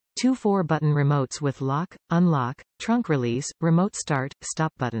Two 4-button remotes with lock, unlock, trunk release, remote start,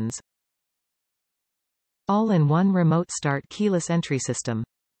 stop buttons. All-in-one remote start keyless entry system.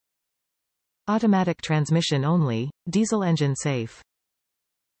 Automatic transmission only, diesel engine safe.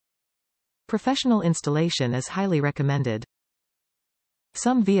 Professional installation is highly recommended.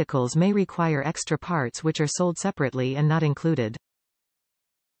 Some vehicles may require extra parts which are sold separately and not included.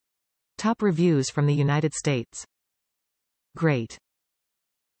 Top reviews from the United States. Great.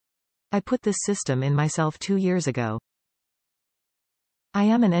 I put this system in myself 2 years ago. I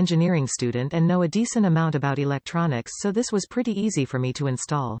am an engineering student and know a decent amount about electronics, so this was pretty easy for me to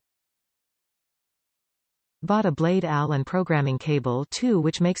install. Bought a blade AL and programming cable too,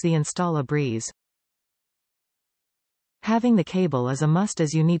 which makes the install a breeze. Having the cable is a must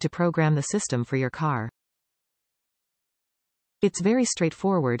as you need to program the system for your car. It's very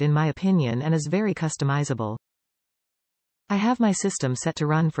straightforward in my opinion and is very customizable. I have my system set to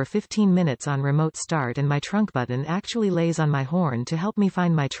run for 15 minutes on remote start and my trunk button actually lays on my horn to help me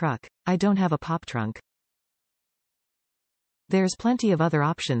find my truck. I don't have a pop trunk. There's plenty of other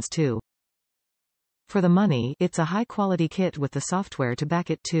options too. For the money, it's a high-quality kit with the software to back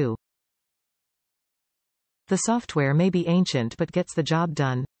it too. The software may be ancient but gets the job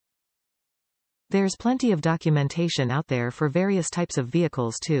done. There's plenty of documentation out there for various types of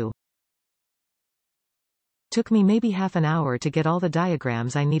vehicles too. Took me maybe half an hour to get all the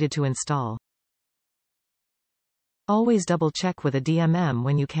diagrams I needed to install. Always double check with a DMM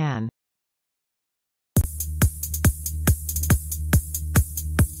when you can.